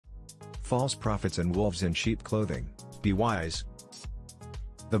False prophets and wolves in sheep clothing, be wise.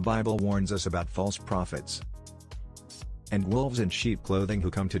 The Bible warns us about false prophets and wolves in sheep clothing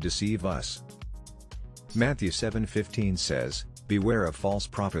who come to deceive us. Matthew 7:15 says, "Beware of false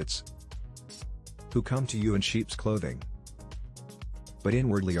prophets who come to you in sheep's clothing, but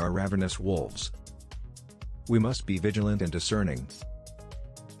inwardly are ravenous wolves." We must be vigilant and discerning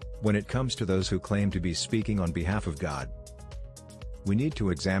when it comes to those who claim to be speaking on behalf of God. We need to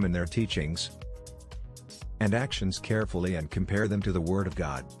examine their teachings and actions carefully and compare them to the Word of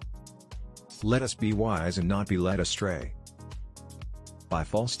God. Let us be wise and not be led astray by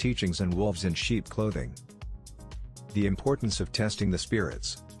false teachings and wolves in sheep clothing. The importance of testing the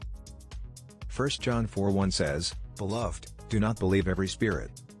spirits. 1 John 4:1 says, "Beloved, do not believe every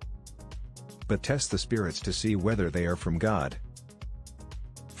spirit, but test the spirits to see whether they are from God.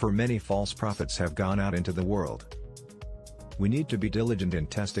 For many false prophets have gone out into the world." We need to be diligent in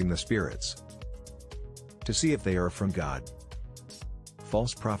testing the spirits to see if they are from God.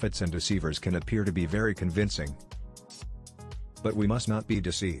 False prophets and deceivers can appear to be very convincing, but we must not be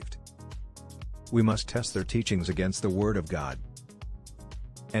deceived. We must test their teachings against the Word of God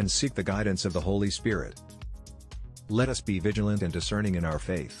and seek the guidance of the Holy Spirit. Let us be vigilant and discerning in our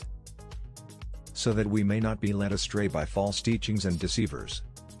faith, so that we may not be led astray by false teachings and deceivers.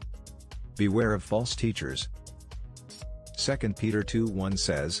 Beware of false teachers. 2 Peter 2:1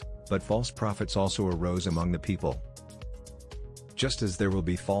 says, "But false prophets also arose among the people, just as there will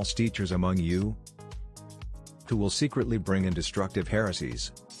be false teachers among you, who will secretly bring in destructive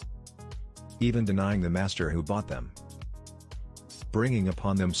heresies, even denying the master who bought them, bringing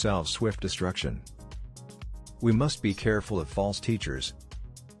upon themselves swift destruction." We must be careful of false teachers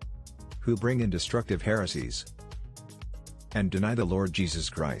who bring in destructive heresies and deny the Lord Jesus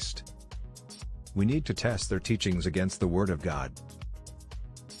Christ. We need to test their teachings against the Word of God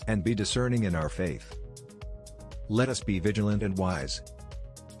and be discerning in our faith. Let us be vigilant and wise,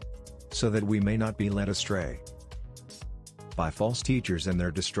 so that we may not be led astray by false teachers and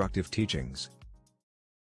their destructive teachings.